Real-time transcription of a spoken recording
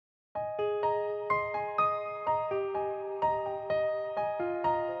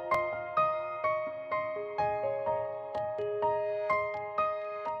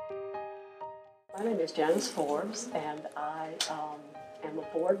is Janice Forbes, and I am a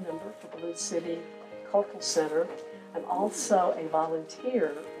board member for Balloon City Cultural Center. I'm also a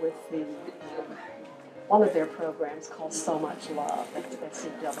volunteer with the one of their programs called So Much Love at the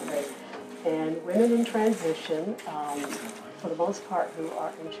SCW. And women in transition, for the most part, who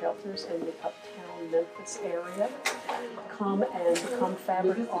are in shelters in the uptown Memphis area, come and become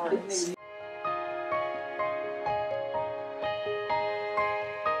fabric artists.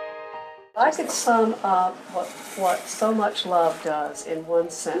 I could sum up what So Much Love does in one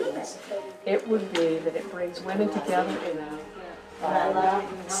sentence. It would be that it brings women together in a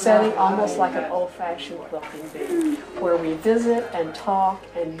setting almost like an old-fashioned quilting bee, where we visit and talk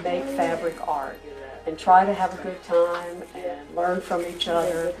and make fabric art and try to have a good time and learn from each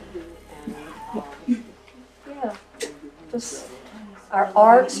other. And yeah, just our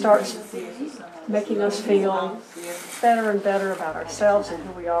art starts making us feel better and better about ourselves and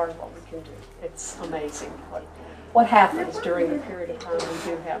who we are and what we can do. It's amazing what happens during the period of time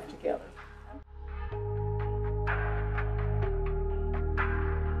we do have together.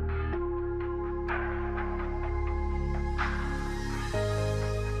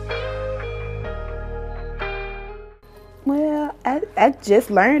 Well, I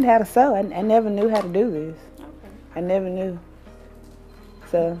just learned how to sew. I never knew how to do this. Okay. I never knew.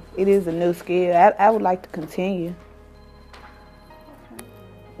 So it is a new skill. I would like to continue. Okay.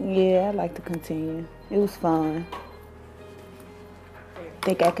 Yeah, I'd like to continue. It was fun. I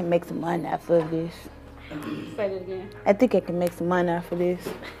think I can make some money off of this. Say it again. I think I can make some money off of this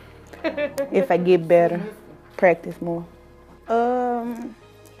if I get better, practice more.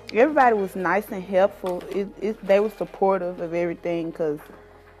 Everybody was nice and helpful. They were supportive of everything, because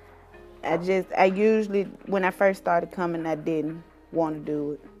I usually, when I first started coming, I didn't want to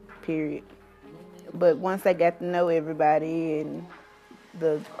do it, period. But once I got to know everybody and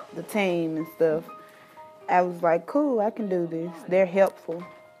the team and stuff, I was like, cool, I can do this. They're helpful.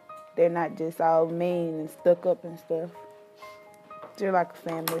 They're not just all mean and stuck up and stuff. They're like a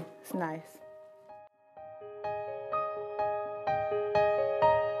family. It's nice.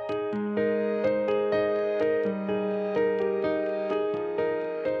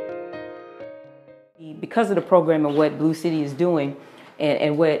 Because of the program and what Blue City is doing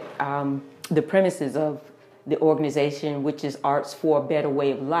and what the premises of the organization, which is Arts for a Better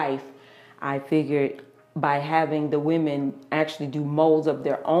Way of Life, I figured by having the women actually do molds of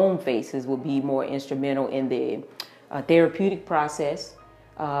their own faces would be more instrumental in the therapeutic process,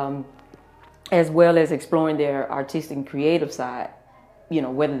 as well as exploring their artistic and creative side,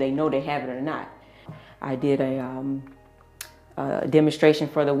 whether they know they have it or not. I did a demonstration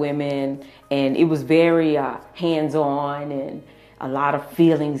for the women, and it was very hands-on, and a lot of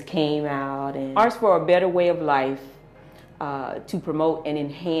feelings came out. And Arts for a Better Way of Life to promote and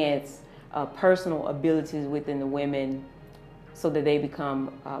enhance personal abilities within the women so that they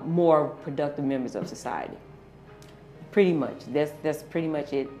become more productive members of society. Pretty much, that's pretty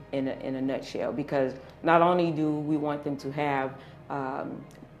much it in a nutshell, because not only do we want them to have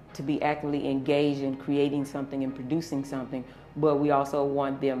to be actively engaged in creating something and producing something, but we also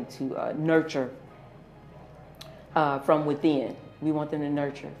want them to nurture from within. We want them to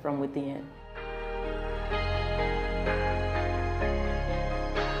nurture from within.